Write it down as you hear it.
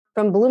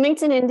From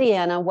Bloomington,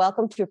 Indiana,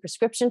 welcome to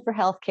Prescription for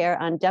Healthcare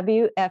on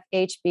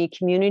WFHB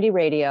Community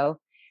Radio,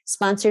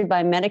 sponsored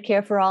by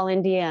Medicare for All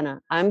Indiana.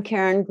 I'm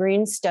Karen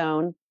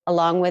Greenstone,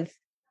 along with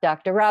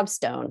Dr. Rob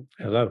Stone.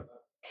 Hello.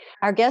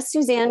 Our guest,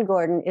 Suzanne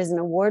Gordon, is an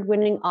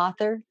award-winning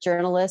author,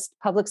 journalist,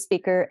 public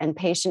speaker, and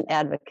patient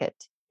advocate.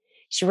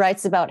 She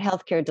writes about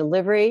healthcare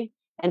delivery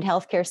and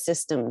healthcare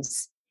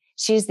systems.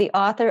 She's the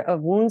author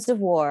of Wounds of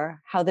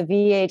War: How the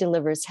VA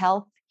Delivers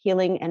Health,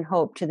 Healing, and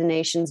Hope to the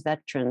Nation's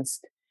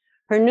Veterans.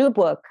 Her new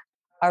book,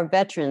 Our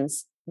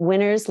Veterans,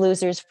 Winners,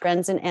 Losers,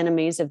 Friends, and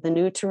Enemies of the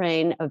New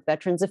Terrain of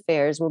Veterans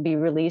Affairs, will be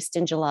released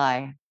in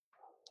July.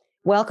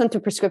 Welcome to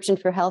Prescription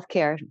for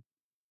Healthcare.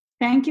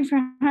 Thank you for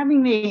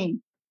having me.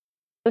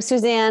 So,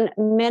 Suzanne,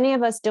 many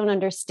of us don't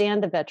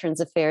understand the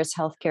Veterans Affairs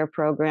healthcare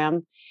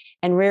program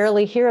and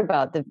rarely hear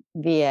about the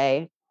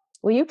VA.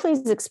 Will you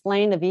please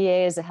explain the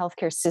VA as a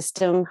healthcare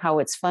system, how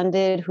it's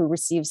funded, who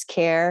receives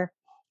care,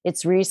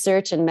 its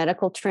research and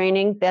medical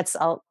training? That's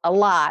a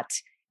lot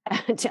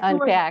to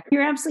unpack.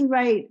 You're absolutely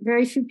right.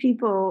 Very few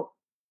people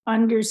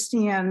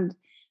understand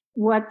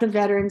what the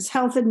Veterans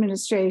Health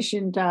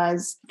Administration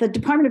does. The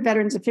Department of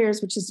Veterans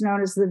Affairs, which is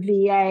known as the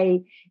VA,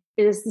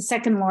 is the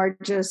second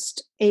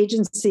largest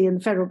agency in the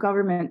federal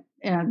government.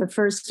 The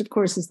first, of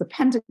course, is the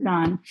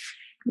Pentagon,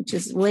 which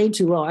is way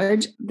too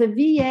large. The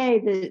VA,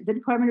 the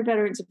Department of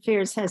Veterans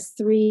Affairs, has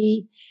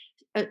three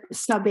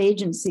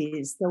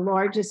sub-agencies. The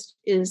largest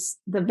is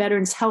the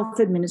Veterans Health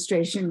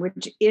Administration,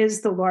 which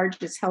is the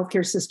largest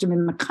healthcare system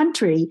in the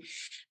country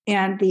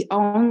and the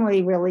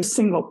only really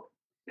single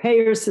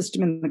payer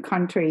system in the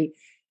country,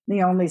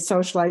 the only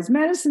socialized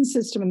medicine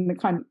system in the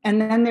country. And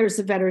then there's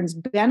the Veterans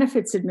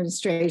Benefits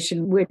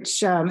Administration,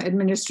 which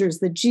administers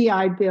the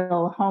GI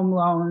Bill, home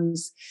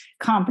loans,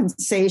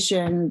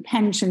 compensation,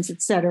 pensions,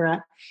 et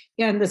cetera,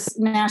 and the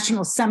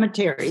National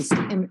Cemeteries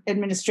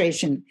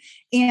Administration.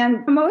 And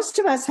most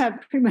of us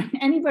have, pretty much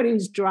anybody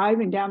who's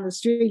driving down the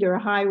street or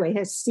a highway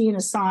has seen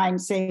a sign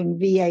saying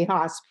VA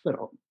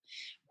hospital.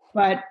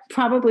 But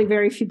probably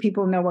very few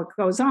people know what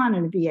goes on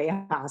in a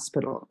VA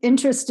hospital.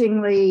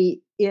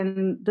 Interestingly,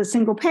 in the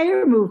single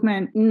payer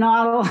movement,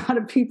 not a lot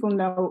of people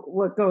know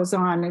what goes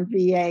on in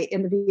the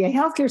VA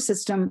healthcare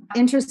system.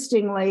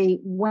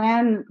 Interestingly,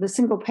 when the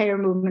single payer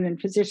movement and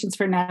Physicians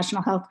for a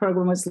National Health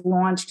Program was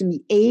launched in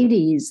the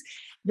 80s,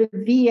 the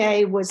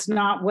VA was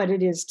not what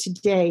it is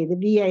today.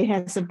 The VA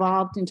has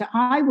evolved into,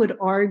 I would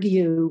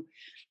argue,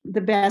 the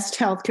best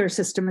healthcare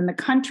system in the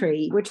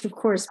country, which of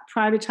course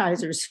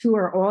privatizers who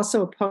are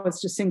also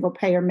opposed to single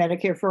payer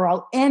Medicare for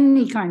all,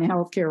 any kind of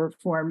healthcare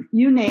reform,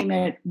 you name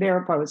it, they're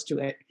opposed to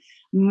it.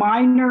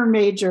 Minor,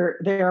 major,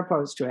 they're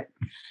opposed to it.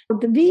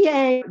 The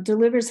VA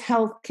delivers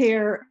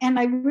healthcare, and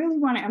I really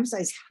want to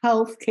emphasize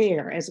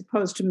healthcare as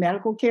opposed to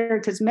medical care,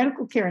 because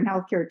medical care and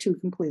healthcare are two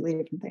completely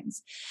different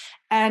things.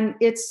 And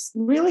it's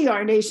really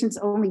our nation's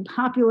only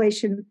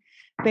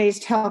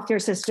population-based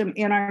healthcare system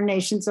in our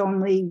nation's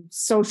only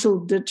social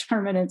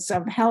determinants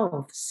of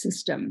health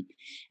system.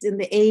 In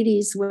the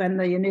 80s, when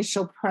the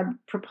initial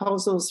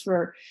proposals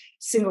for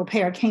single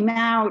payer came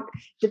out,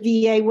 the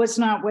VA was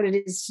not what it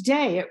is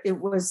today. It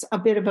was a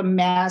bit of a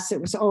mess.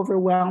 It was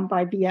overwhelmed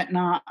by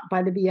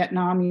the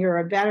Vietnam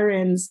era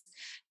veterans.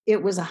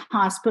 It was a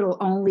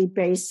hospital-only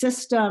based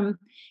system.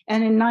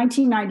 And in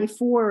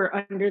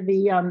 1994, under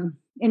the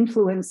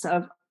influence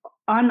of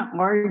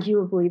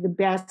unarguably the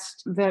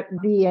best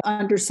VA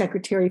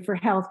Undersecretary for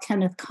Health,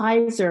 Kenneth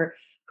Kaiser,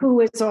 who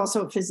is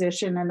also a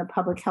physician and a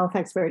public health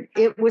expert,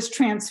 it was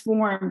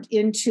transformed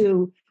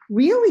into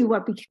really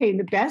what became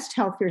the best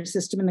healthcare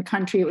system in the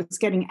country. It was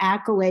getting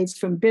accolades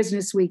from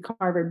Business Week,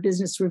 Harvard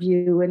Business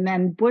Review, and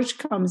then Bush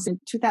comes in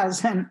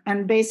 2000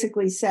 and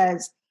basically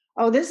says,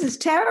 oh, this is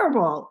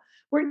terrible.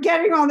 We're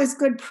getting all this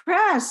good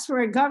press for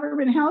a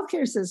government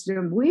healthcare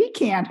system. We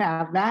can't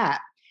have that.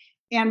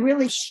 And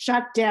really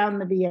shut down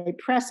the VA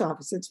press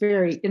office. It's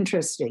very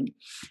interesting.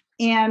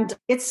 And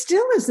it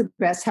still is the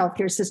best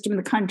healthcare system in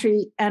the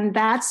country, and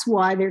that's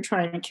why they're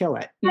trying to kill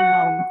it.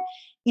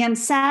 And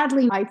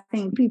sadly, I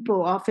think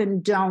people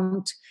often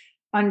don't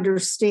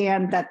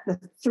understand that the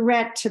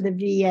threat to the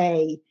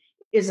VA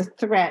is a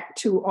threat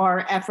to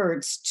our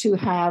efforts to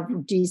have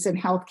a decent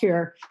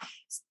healthcare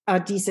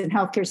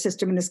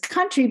system in this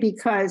country,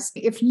 because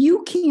if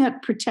you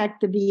can't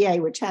protect the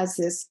VA, which has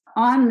this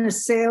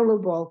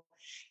unassailable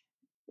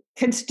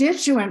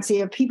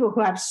constituency of people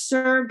who have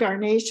served our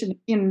nation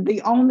in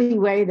the only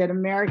way that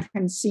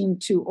Americans seem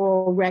to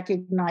all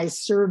recognize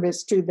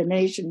service to the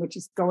nation, which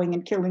is going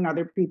and killing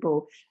other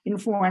people in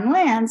foreign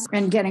lands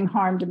and getting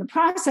harmed in the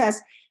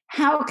process,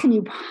 how can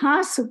you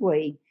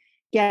possibly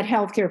get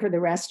healthcare for the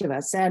rest of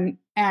us? And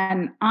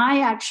I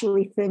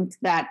actually think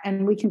that,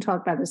 and we can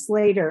talk about this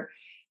later,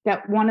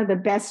 that one of the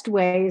best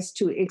ways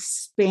to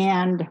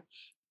expand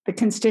the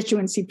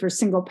constituency for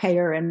single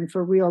payer and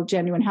for real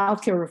genuine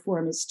healthcare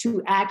reform is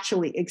to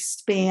actually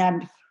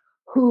expand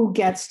who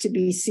gets to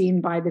be seen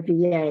by the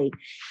VA.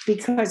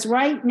 Because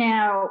right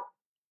now,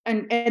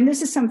 and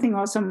this is something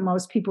also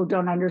most people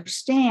don't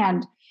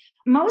understand,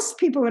 Most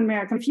people in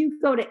America, if you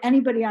go to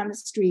anybody on the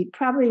street,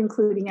 probably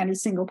including any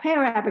single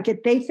payer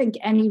advocate, they think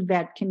any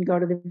vet can go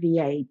to the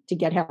VA to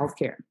get health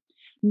care.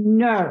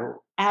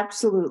 No,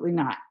 absolutely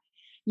not.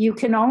 You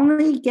can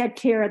only get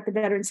care at the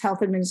Veterans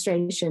Health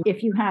Administration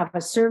if you have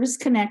a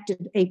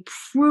service-connected, a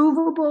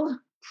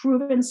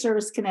proven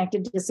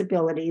service-connected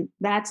disability.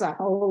 That's a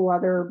whole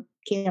other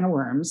can of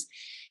worms.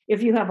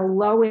 If you have a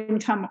low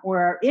income or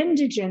are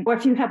indigent, or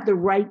if you have the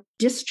right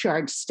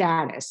discharge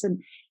status.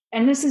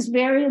 And this is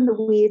very in the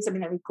weeds. I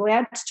mean, I'm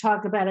glad to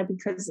talk about it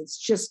because it's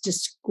just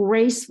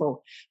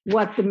disgraceful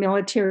what the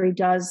military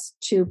does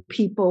to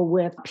people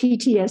with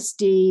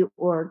PTSD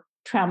or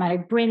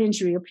traumatic brain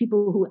injury, or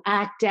people who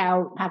act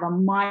out, have a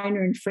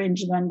minor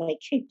infringement. They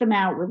kick them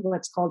out with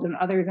what's called an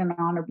other than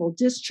honorable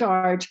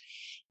discharge.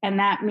 And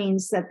that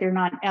means that they're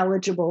not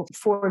eligible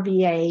for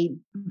VA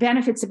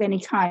benefits of any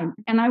kind.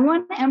 And I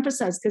want to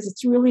emphasize, because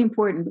it's really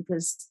important,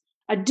 because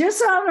a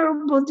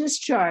dishonorable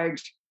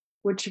discharge,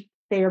 which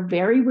they are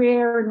very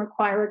rare and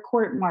require a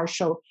court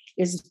martial,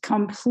 is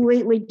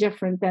completely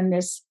different than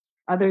this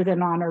other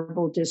than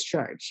honorable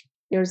discharge.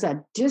 There's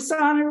a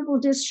dishonorable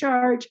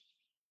discharge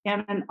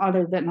and an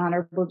other than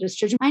honorable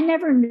discharge. I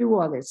never knew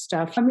all this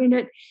stuff. I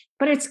mean,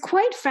 but it's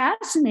quite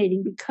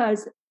fascinating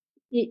because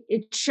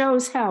it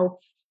shows how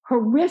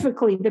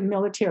horrifically the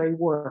military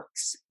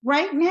works.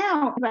 Right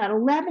now, about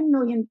 11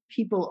 million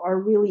people are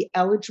really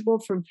eligible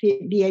for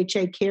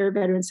VHA care,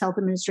 Veterans Health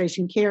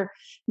Administration care.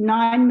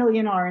 9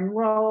 million are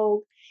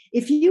enrolled.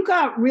 If you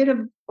got rid of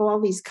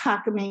all these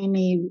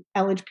cockamamie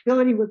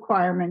eligibility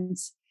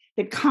requirements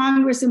that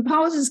Congress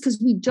imposes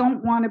because we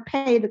don't want to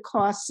pay the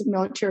costs of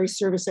military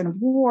service and of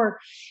war,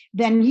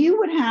 then you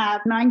would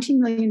have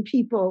 19 million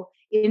people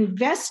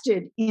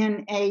invested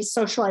in a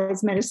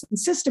socialized medicine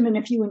system. And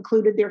if you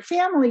included their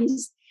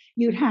families,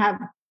 you'd have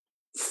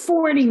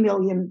 40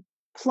 million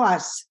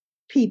plus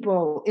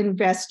people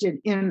invested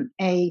in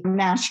a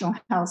national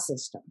health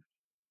system.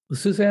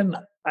 Suzanne,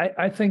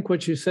 I think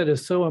what you said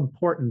is so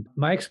important.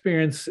 My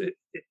experience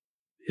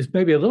is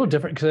maybe a little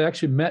different because I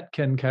actually met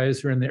Ken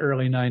Kaiser in the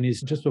early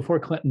 90s, just before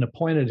Clinton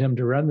appointed him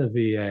to run the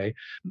VA.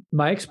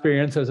 My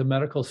experience as a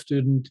medical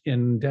student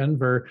in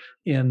Denver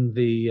in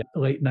the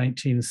late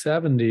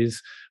 1970s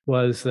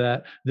was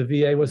that the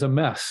VA was a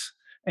mess.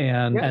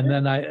 And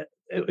then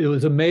it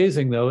was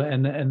amazing, though.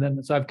 And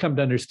then so I've come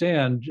to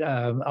understand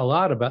a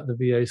lot about the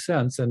VA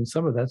since, and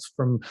some of that's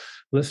from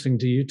listening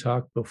to you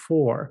talk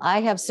before.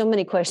 I have so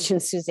many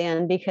questions,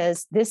 Suzanne,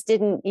 because this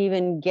didn't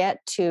even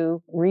get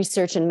to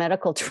research and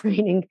medical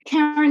training.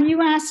 Karen,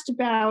 you asked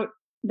about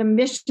the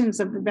missions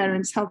of the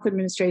Veterans Health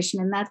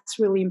Administration, and that's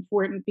really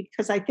important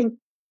because I think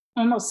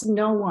almost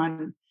no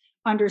one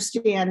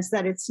understands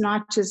that it's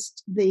not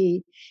just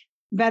the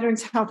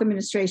Veterans Health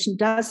Administration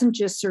doesn't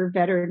just serve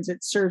veterans,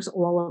 it serves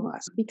all of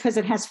us because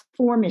it has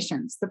 4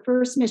 missions. The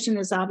first mission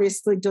is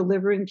obviously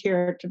delivering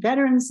care to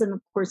veterans. And of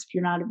course, if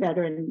you're not a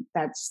veteran,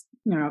 that's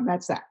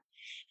that.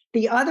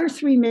 The other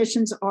 3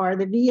 missions are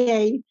the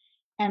VA,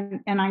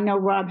 and I know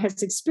Rob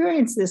has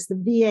experienced this, the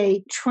VA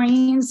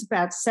trains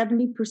about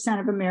 70%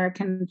 of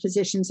American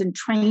physicians in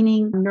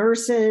training,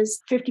 nurses,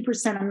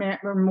 50%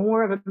 or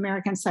more of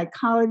American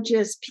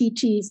psychologists,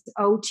 PTs,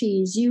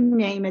 OTs, you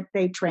name it,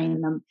 they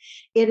train them.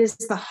 It is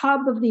the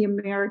hub of the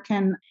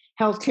American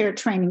healthcare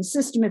training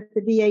system. If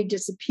the VA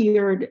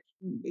disappeared,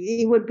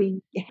 it would be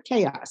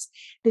chaos.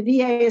 The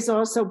VA is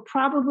also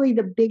probably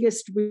the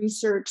biggest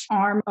research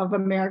arm of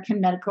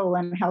American medical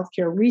and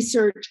healthcare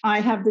research. I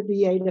have the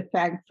VA to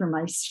thank for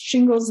my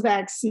shingles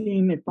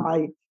vaccine. If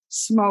I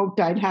smoked,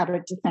 I'd have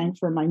it to thank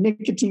for my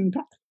nicotine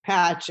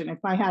patch. And if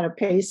I had a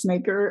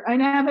pacemaker,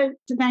 I'd have it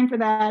to thank for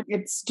that.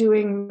 It's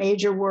doing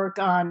major work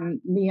on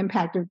the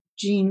impact of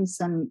genes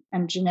and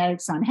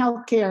genetics on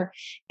healthcare.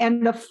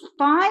 And the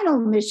final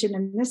mission,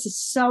 and this is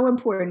so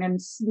important, and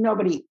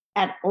nobody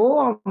at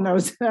all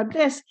knows about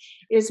this,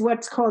 is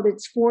what's called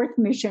its 4th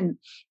mission,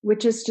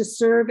 which is to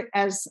serve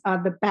as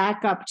the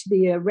backup to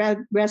the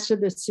rest of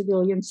the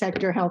civilian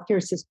sector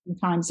healthcare system in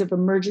times of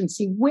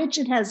emergency, which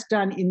it has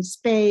done in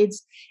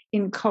spades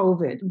in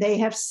COVID. They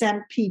have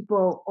sent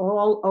people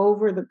all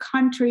over the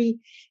country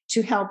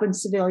to help in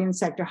civilian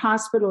sector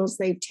hospitals.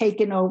 They've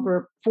taken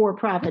over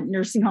for-profit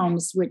nursing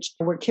homes, which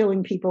were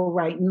killing people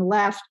right and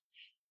left.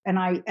 And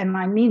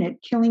I mean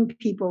it, killing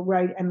people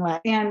right and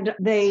left. And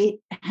they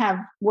have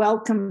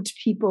welcomed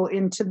people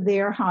into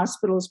their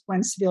hospitals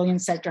when civilian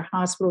sector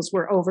hospitals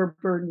were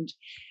overburdened.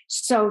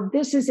 So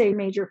this is a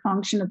major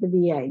function of the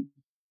VA.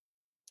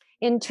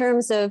 In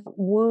terms of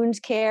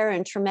wound care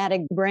and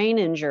traumatic brain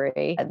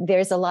injury,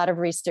 there's a lot of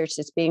research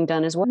that's being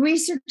done as well.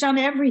 Research on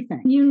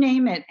everything, you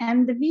name it.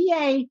 And the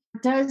VA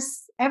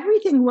does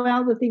everything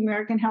well that the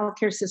American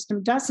healthcare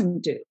system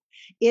doesn't do.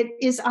 It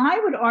is, I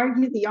would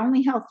argue, the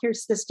only healthcare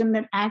system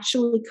that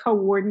actually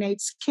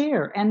coordinates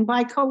care. And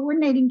by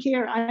coordinating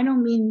care, I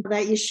don't mean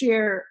that you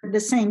share the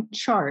same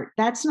chart.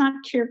 That's not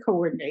care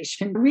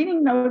coordination.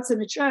 Reading notes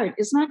in a chart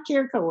is not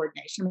care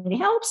coordination. I mean,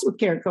 it helps with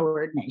care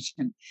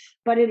coordination,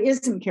 but it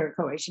isn't care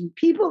coordination.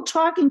 People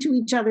talking to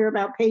each other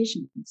about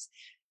patients,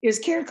 is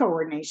care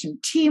coordination,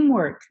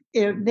 teamwork.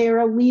 They're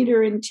a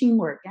leader in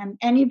teamwork. And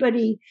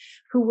anybody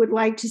who would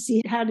like to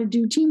see how to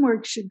do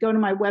teamwork should go to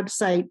my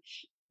website,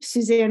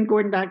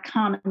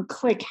 SuzanneGordon.com, and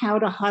click How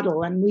to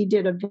Huddle. And we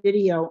did a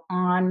video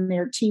on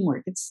their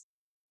teamwork. It's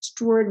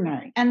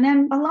extraordinary. And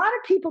then a lot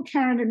of people,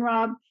 Karen and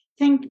Rob,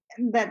 think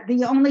that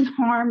the only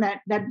harm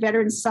that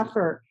veterans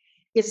suffer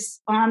is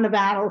on the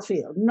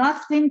battlefield.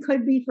 Nothing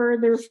could be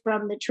further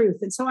from the truth.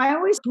 And so I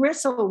always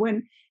bristle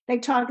when they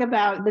talk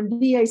about the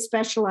VA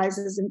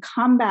specializes in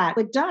combat.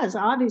 It does,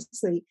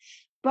 obviously,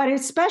 but it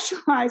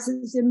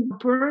specializes in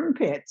burn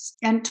pits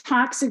and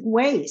toxic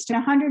waste.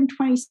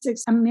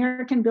 126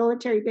 American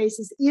military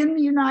bases in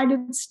the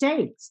United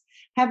States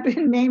have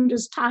been named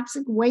as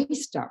toxic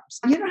waste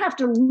dumps. You don't have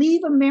to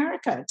leave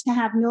America to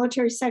have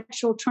military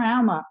sexual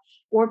trauma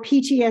or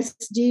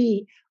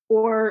PTSD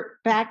or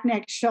back,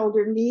 neck,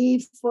 shoulder,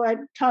 knee, foot,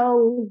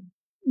 toe,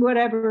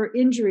 whatever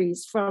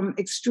injuries from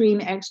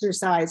extreme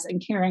exercise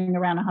and carrying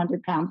around a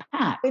 100-pound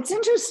pack. It's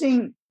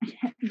interesting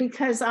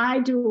because I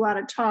do a lot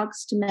of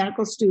talks to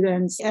medical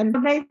students, and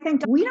they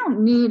think we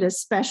don't need a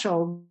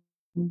special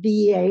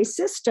VA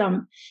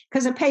system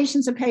because a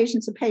patient's a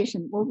patient's a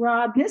patient. Well,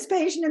 Rob, this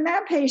patient and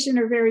that patient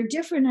are very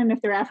different. And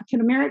if they're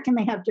African-American,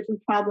 they have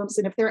different problems.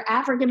 And if they're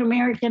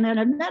African-American and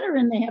a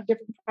veteran, they have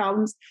different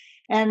problems.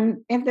 And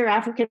if they're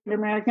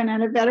African-American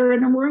and a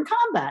veteran and we're in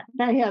combat,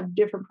 they have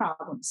different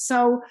problems.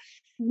 So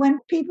when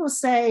people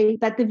say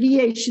that the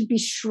VA should be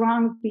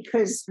shrunk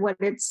because what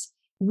it's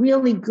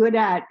really good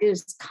at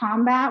is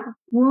combat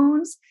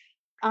wounds,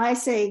 I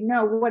say,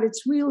 no, what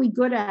it's really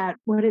good at,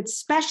 what its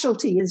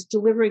specialty is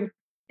delivering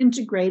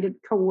integrated,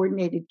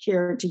 coordinated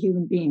care to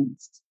human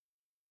beings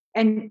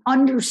and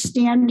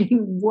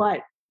understanding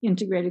what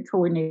integrated,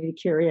 coordinated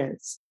care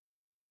is.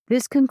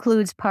 This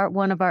concludes part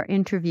 1 of our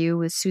interview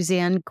with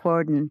Suzanne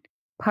Gordon.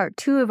 Part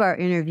 2 of our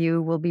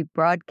interview will be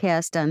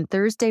broadcast on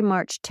Thursday,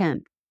 March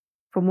 10th.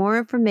 For more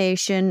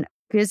information,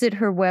 visit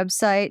her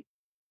website,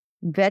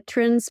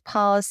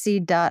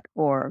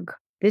 veteranspolicy.org.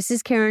 This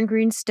is Karen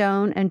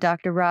Greenstone and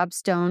Dr. Rob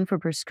Stone for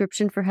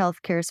Prescription for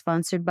Healthcare,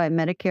 sponsored by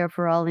Medicare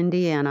for All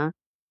Indiana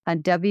on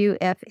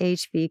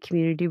WFHV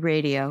Community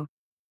Radio.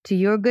 To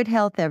your good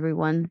health,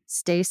 everyone,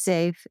 stay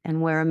safe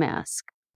and wear a mask.